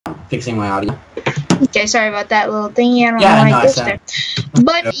fixing my audio. Okay, sorry about that little thing. I don't know Yeah, why no, it I goes said. there.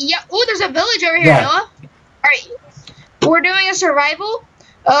 But yeah, oh, there's a village over here, Yeah. Noah. All right, we're doing a survival.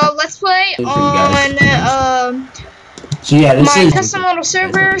 Let's play For you on guys. So yeah, this my is custom little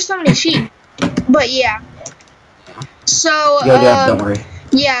server. So many sheep. But yeah. So Yo, Dad, don't worry.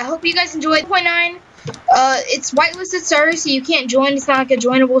 yeah, I hope you guys enjoyed 0.9. It's whitelisted server, so you can't join. It's not like a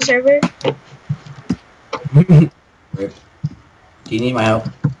joinable server. Rip. Do you need my help?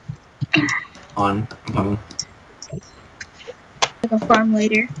 I'm coming. Like a farm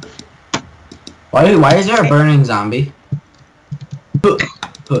later. Why is there a burning zombie?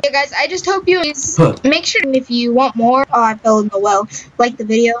 Yeah, guys, I just hope you make sure if you want more. Oh, I fell in the well. Like the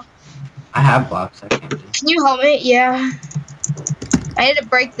video. I have blocks. I can't do. Can you help me? Yeah. I had to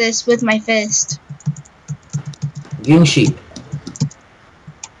break this with my fist. Getting sheep.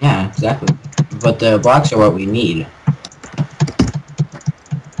 Yeah, exactly. But the blocks are what we need.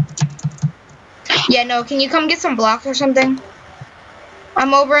 Yeah, no, can you come get some blocks or something?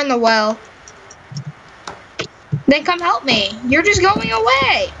 I'm over in the well. Then come help me. You're just going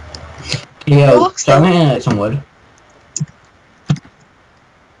away. Yo, so I'm gonna get some wood.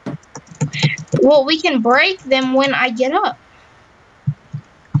 Well, we can break them when I get up.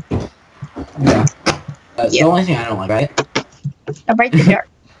 Yeah. The only thing I don't like, right? I break the dirt.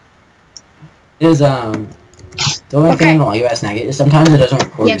 Is the only thing I don't like about Snagit is sometimes it doesn't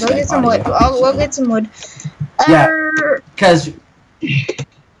record. Yeah, go get some wood. I'll go get some wood. Yeah, because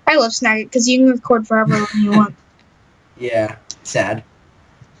I love Snagit because you can record forever when you want. Yeah, sad.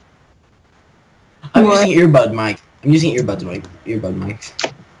 I'm using earbud mic. I'm using earbud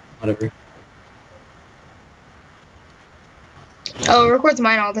mics. Whatever. Oh, it records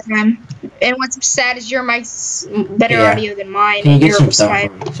mine all the time. And what's sad is your mic's better audio than mine. Can you get some stuff for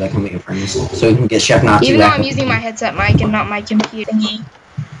me so I can make a furnace? So we can get Chef Nazi. Even though I'm using my headset mic and not my computer.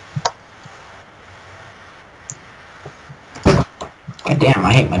 God damn,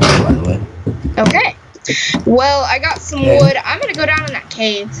 I hate my door, by the way. Okay. Well, I got some wood. I'm gonna go down in that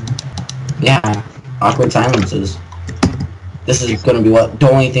cave. Yeah. Awkward silences. This is gonna be what the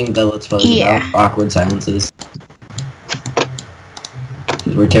only thing that let's focus about. Awkward silences.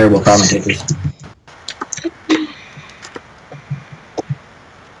 Because we're terrible commentators.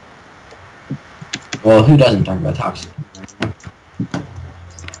 Well, who doesn't talk about toxic?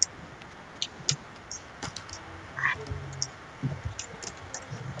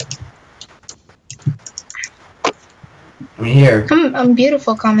 I'm here. I'm a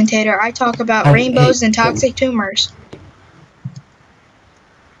beautiful commentator. I talk about rainbows and toxic tumors.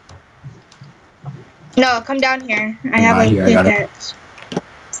 No, come down here. I have a pickaxe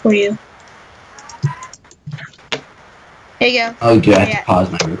for you. Here you go. Oh, dude, I have to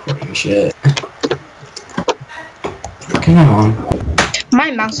pause my recording. Shit. Come on. My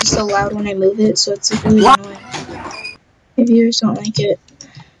mouse is so loud when I move it, so it's really annoying. The viewers don't like it.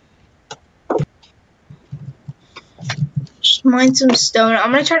 Just mine some stone.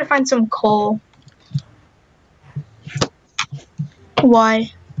 I'm gonna try to find some coal.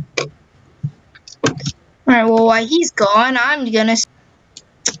 Why? Alright, well, while he's gone, I'm gonna...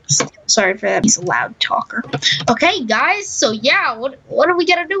 Sorry for that. He's a loud talker. Okay, guys, so yeah, what are we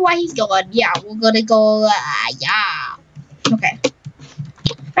gonna do while he's gone? Yeah, we're gonna go, yeah. Okay.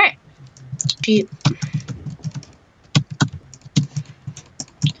 Alright. Jeep.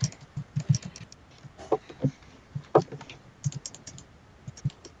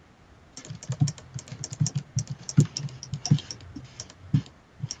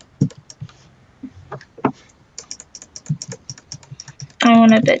 I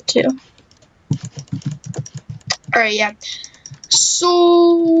want a bit too. Alright, yeah.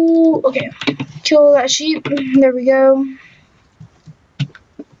 So, okay. Kill that sheep. There we go.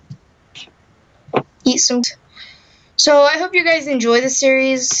 Eat some. So, I hope you guys enjoy the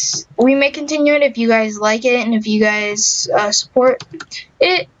series. We may continue it if you guys like it and if you guys support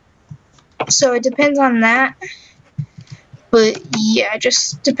it. So, it depends on that. But, yeah, it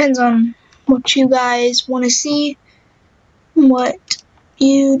just depends on what you guys want to see. What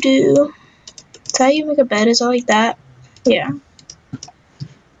you do. Is that how you make a bed? Is it like that? Yeah.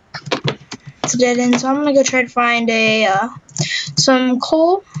 It's a dead end, so I'm gonna go try to find some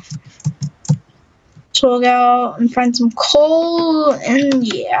coal. So we'll go out and find some coal, and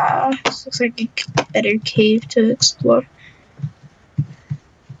yeah, this looks like a better cave to explore.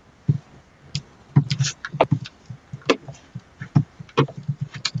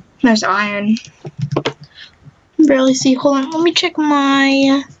 There's iron. Barely see. Hold on, let me check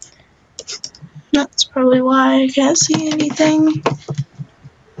my. That's probably why I can't see anything.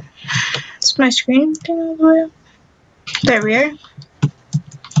 Is my screen thing all the way up? There we are.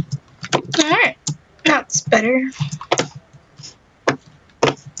 Alright, that's better.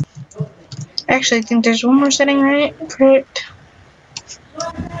 Actually, I think there's one more setting, right? Correct.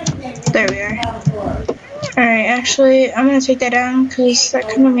 There we are. Alright, actually, I'm gonna take that down because that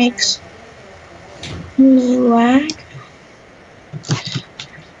kind of makes me lag.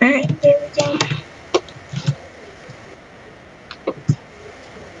 Alright, there we go.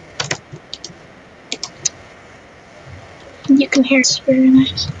 You can hear it's very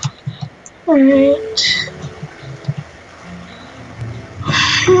nice. Alright.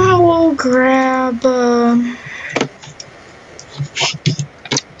 We'll grab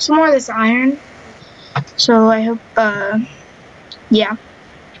some more of this iron. So I hope, yeah.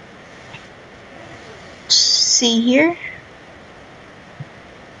 See here.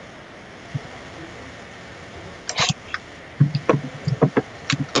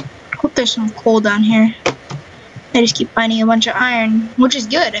 Hope there's some coal down here. I just keep finding a bunch of iron, which is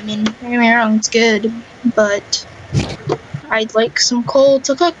good. I mean, don't get me wrong, it's good, but I'd like some coal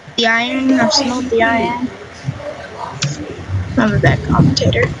to cook the iron or smelt the iron. I'm a bad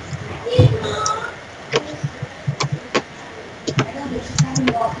commentator.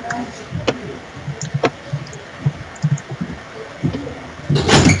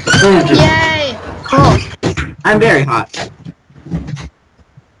 Yay! Cool. I'm very hot.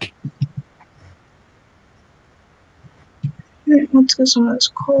 Let's get some of this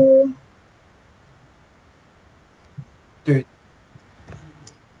coal. Dude.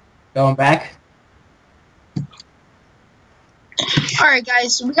 Going back? Alright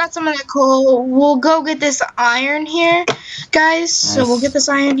guys, so we got some of that coal. We'll go get this iron here, guys. Nice. So we'll get this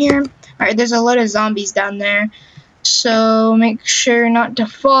iron here. Alright, there's a lot of zombies down there. So make sure not to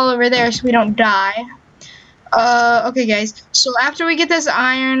fall over there so we don't die. Okay guys, so after we get this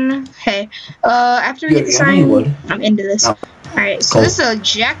iron, after we get this iron, I'm into this. No. Alright, so this is a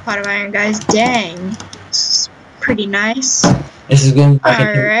jackpot of iron, guys. Dang. This is pretty nice. This is good.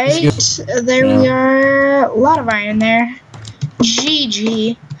 Alright, there we are. A lot of iron there.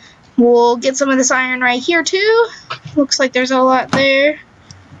 GG. We'll get some of this iron right here too. Looks like there's a lot there.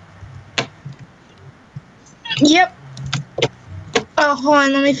 Yep. Oh, hold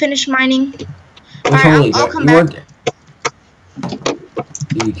on, let me finish mining. Alright, I'll come back.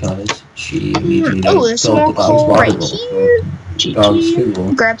 Because she needs me to oh, there's some more coal right here.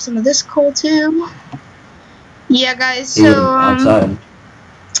 GG. Grab some of this coal too. Yeah, guys, so, outside.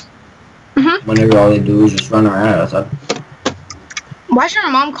 Whenever all they do is just run around outside. Why's your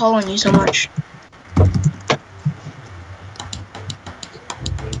mom calling you so much?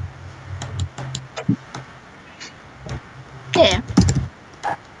 Yeah.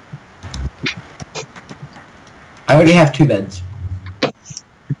 I already have 2 beds.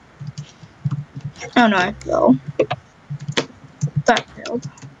 Oh no, I fell. That failed.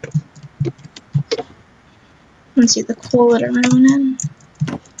 Let's see the coal that I'm running in.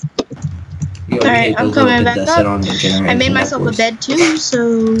 Alright, I'm coming back up. I made myself a bed too,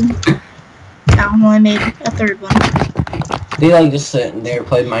 so well, I made a 3rd one. They like just sit there,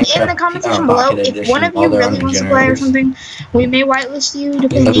 play Minecraft. In the comment section below, if one of you really wants to play or something, we may whitelist you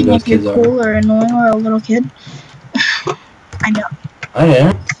depending if you're cool or annoying or a little kid. I know. Oh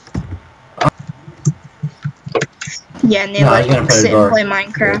yeah. Yeah, and they like sit and play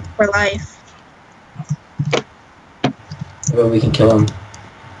Minecraft for life. But we can kill him.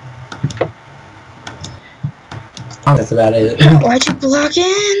 Oh, that's about it. Why'd you block in?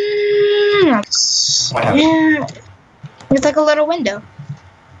 Yeah. It's like a little window.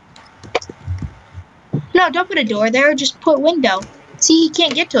 No, don't put a door there. Just put window. See, he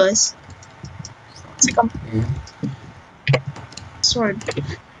can't get to us. It's like a sword.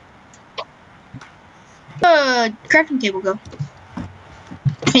 Crafting table go.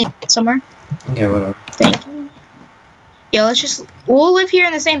 Somewhere. Okay, whatever. Thank you. Yeah, we'll live here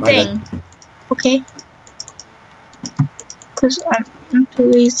in the same thing. Okay. Because I'm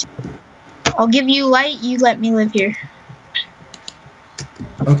too lazy. I'll give you light, you let me live here.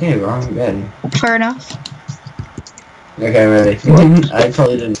 Okay, wrong bed. Fair enough. Okay, I'm ready. I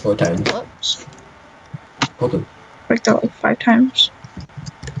probably did it 4 times. Whoops. Okay. Worked out like 5 times.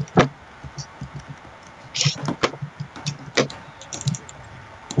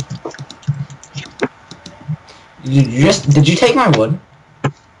 Did you take my wood?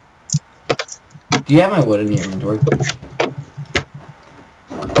 Do you have my wood in your inventory?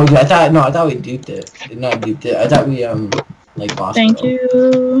 Okay, I thought we duped it. Not duped it. I thought we like bossed it. Thank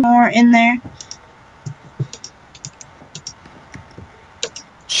you. More in there.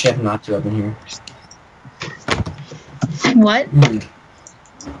 Chef knocked you up in here. What?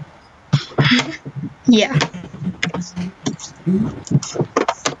 Yeah.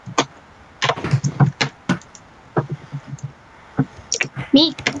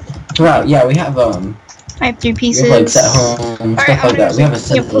 Me. Wow, yeah, we have I have 3 we pieces. have like set home stuff like that. We have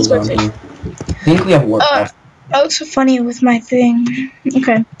essentials on here. I think we have warp. That looks so funny with my thing.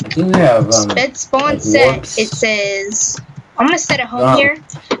 Okay. I think we have Bed spawn like set. warps. It says I'm gonna set a home here.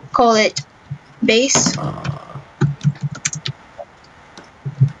 Call it base.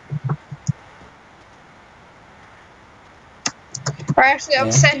 Or actually,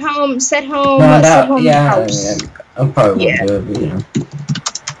 I'll set home. Set home. No, set home yeah, house. I probably won't do it, but you know.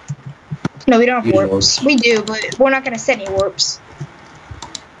 No, we don't have warps. We do, but we're not gonna set any warps.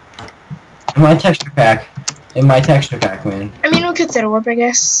 In my texture pack, man. I mean, we could set a warp, I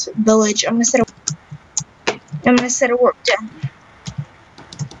guess. Village. I'm gonna set a warp down.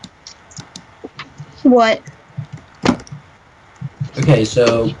 What? Okay,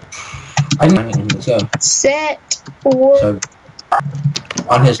 so let's go. Set warp. So,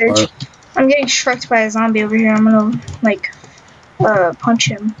 on his part. I'm getting struck by a zombie over here. I'm gonna like punch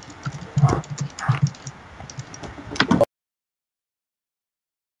him.